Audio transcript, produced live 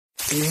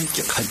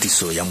ke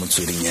kgatiso ya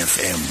Motsweding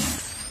FM.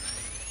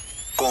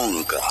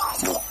 Konka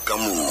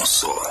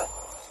bokamoso.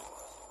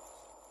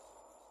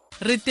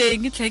 Re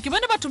teng tle ke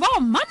bone batho ba o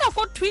mana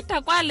go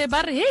Twitter kwa le ba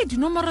re hey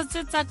dinomoro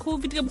tsa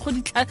COVID ke go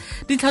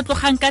di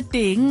tlhatlogang ka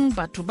teng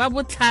batho ba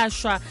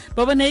botlhashwa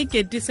ba bona e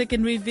kete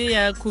second wave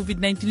ya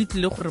COVID-19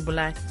 tle gore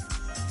bolaya.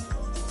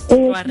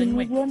 Wa reng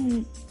we?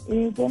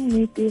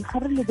 Bone te ga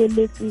re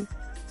lebeletse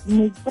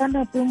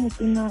metsana pe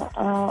motena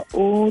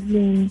o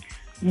leng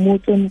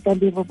motsone ka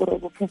leba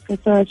borabo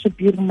Professor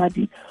Shabir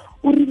Madi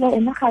o rile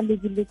ena ga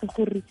lebeletse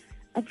gore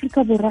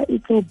Afrika Borwa e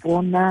tlo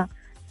bona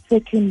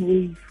second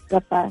wave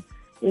kapa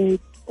e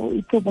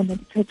tlo bona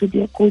ditshwaetso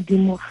di go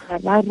dimo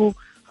gararo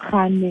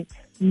gane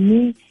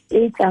mme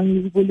e tlang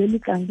le bolele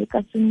tlang le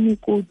ka senne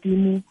go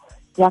dimo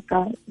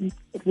ka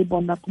re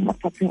bona go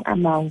mafatsheng a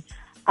mangwe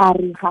a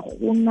re ga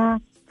gona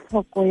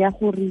tlhoko ya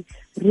gore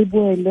re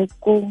boele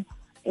go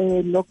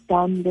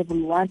lockdown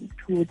level 1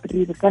 2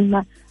 3 re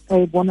kana ka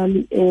e bona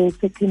le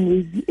second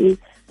wave e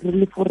re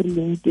le for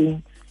leng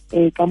teng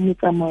ka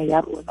motsamao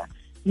ya rona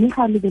mme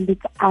ga le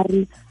beletse a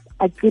re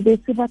a tsebe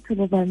se batho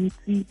ba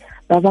bantsi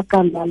ba ba ka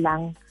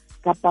lwalang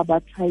kapa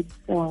ba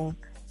tshwaetsang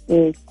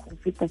go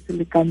feta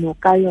selekano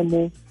ka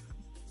yone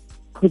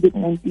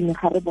COVID-19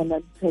 ga re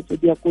bona ditshwaetso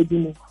di ya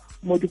kodimo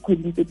mo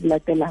dikgweding tse di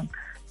latelang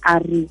a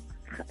re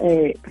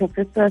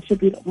Professor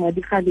Shabir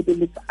Madi ga le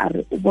beletse a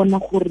re o bona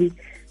gore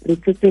re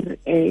tsetse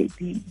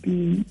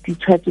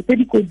ditshwaetso tse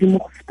di kodimo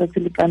go feta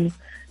selekano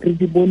re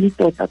di bone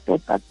tota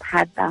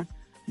thata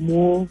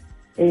mo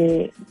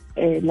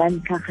la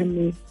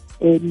ntlhagane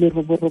le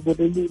roborobo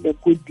le le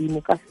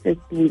kodimo ka first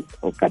wave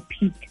o ka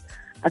peak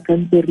a ka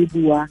ntse re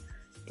bua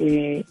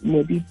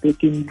mo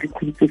dibekeng le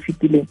kgwedi tse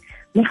fetileng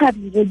mme ga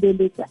re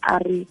lebeletse a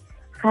re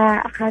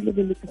ga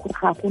lebeletse gore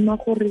ga gona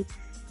gore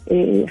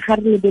ga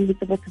re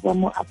lebeletse batho ba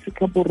mo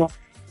Afrika Borwa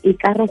e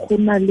ka re go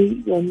na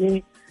le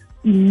yone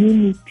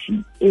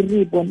immunity e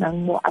re bonang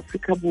mo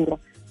Afrika Borwa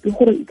ke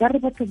gore e ka re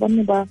batho ba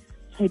ne ba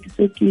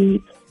tshwaeditswe ke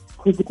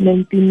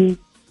COVID-19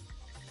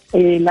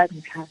 la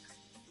ntlha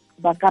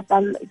ba ka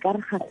e ka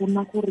re ga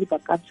gona gore ba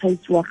ka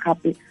tshwaediwa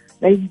gape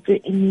ba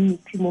itse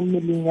immunity mo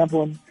mmeleng ya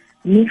bona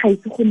mme ga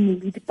itse go nne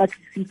le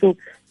dipatlisiso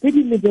tse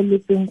di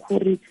lebeletseng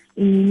gore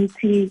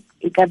immunity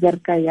e ka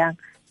bereka yang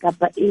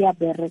kapa e ya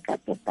bereka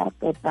tota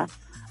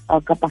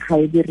kapa ga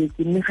e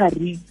bereke mme ga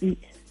re itse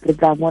re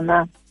tla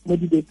bona mo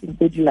dibekeng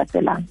tse di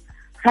latelang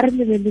ga re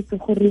lebeletse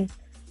gore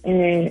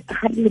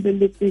ga re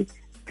lebeletse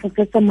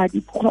Professor Madi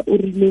o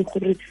rile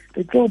gore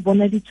re tlo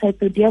bona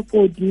ditshwaetso di ya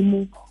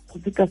godimo go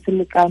feta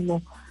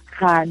selekano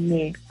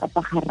gane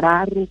kapa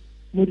gararo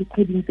mo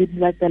dikgweding tse di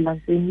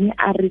latelang mme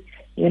a re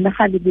yena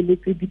ga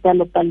lebeletse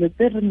dipalopalo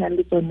tse re nang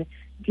le tsone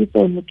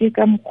ke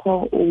ka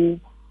mokgwa o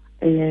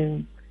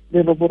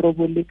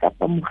leroborobo le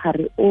kapa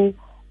mogare o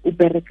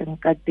berekang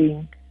ka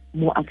teng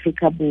mo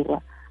Afrika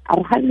Borwa a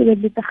re ga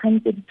lebeletse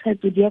gantse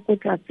ditshwaetso di ya go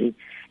tlase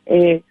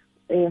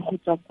go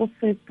tswa ko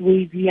first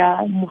wave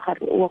ya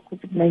mogare wa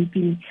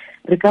COVID-19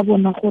 re ka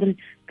bona gore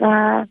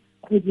ka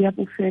kgwedi ya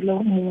bofelo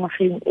mo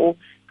ngwageng o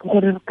ke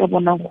gore re ka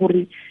bona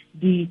gore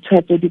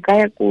ditshwaetso di ka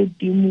ya ko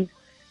dimo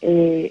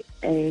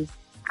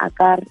a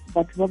ka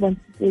batho ba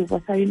bantsi ba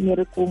sa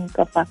merekong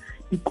kapa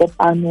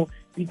dikopano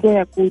di tlo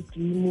ya ko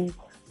dimo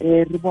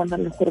re bona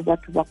le gore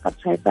batho ba ka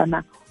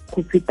tshwaetsana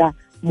go feta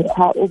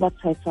mokgwa o ba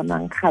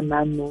tshwaetsanang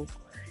ganano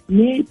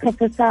mme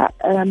Professor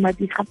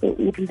Madi gape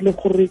o rile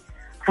gore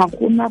ga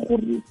gona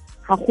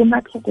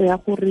tlhoko ya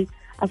gore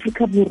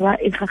Afrika Borwa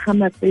e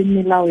gagamatse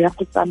melao ya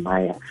go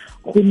tsamaya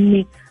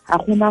gonne ga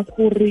gona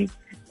gore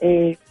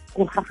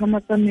go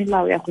gagamatsa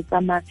melao ya go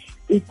tsamaya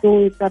e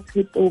tlo etsa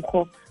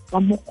phetogo ka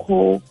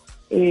mokgwa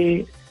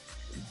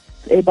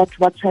batho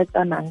ba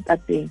tshwaetsanang ka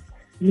teng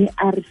mme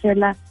a re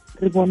fela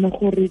re bone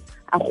gore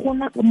a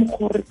gona ka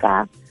mokgwa re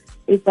ka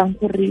etsang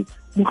gore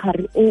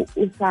mogare o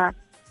re sa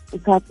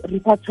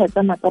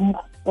tshwaetsana ka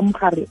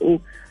mogare o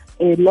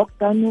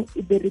lockdown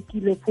e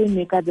berekile fo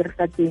ne ka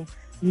bereka teng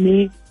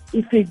mme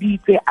e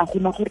feditse a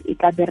gona gore e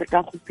ka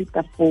bereka go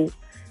feta fo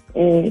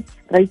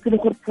ra itse le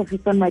gore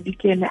Professor Madi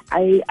ke ene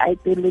a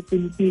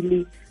eteletseng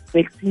pele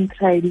vaccine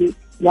trial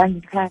ya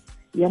ntlha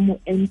ya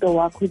moento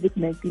wa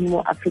COVID-19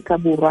 mo Afrika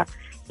Borwa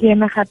ke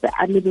ena gape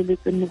a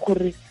lebeletseng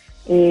gore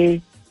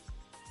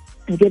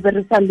nke be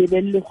re sa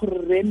lebelele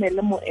gore re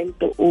emele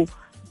moento o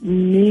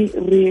mme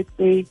re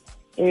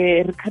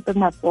kgate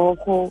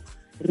matsogo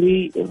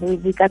re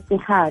ka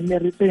tsogane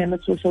re tsene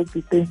social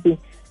distancing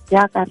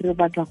jaaka re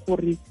batla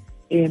gore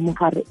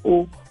mogare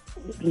o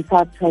re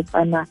sa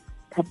tshwaetsana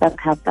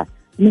thata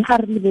mme ga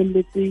re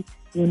lebeletse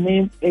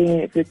yone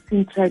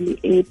vaccine trial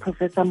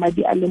Professor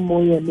Madi a le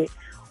mo yone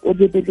o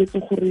lebeletse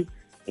gore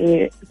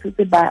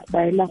setse ba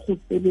ela go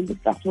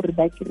tseleletsa gore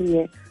ba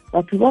kry-e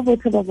batho ba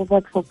botlhe ba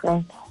ba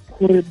tlhokang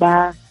gore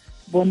ba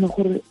bone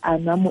gore a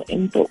na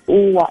moento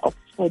o wa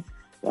Oxford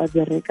wa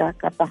bereka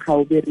kapa ga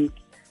o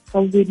bereke sa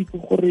bobedi ke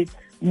gore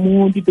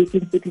mo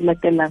dibekeng tse di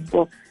latelang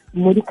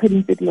mo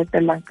dikgweding tse di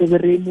latelang ke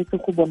re emetse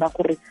go bona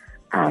gore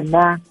a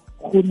na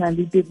go na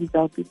le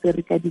di-results tse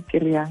re ka di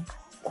kry-ang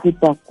go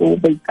tswa ko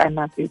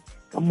baitanape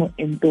ka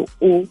moento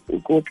o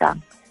go tlang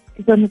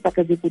ke tsone tsa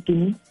ka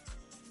dikotumi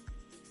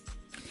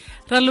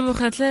ra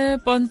lebogatle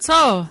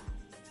Pontsho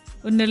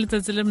o nne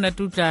letsatsi le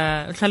monate o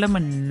tlhola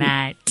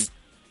monate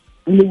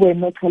le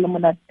wena o tlhola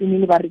monate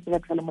le ba re ke ba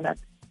tlhola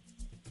monate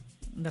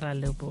ra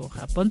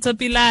leboga Pontsho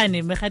Pilane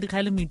me ga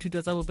dikgale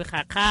moithuto tsa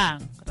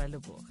bobegakgang ra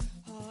leboga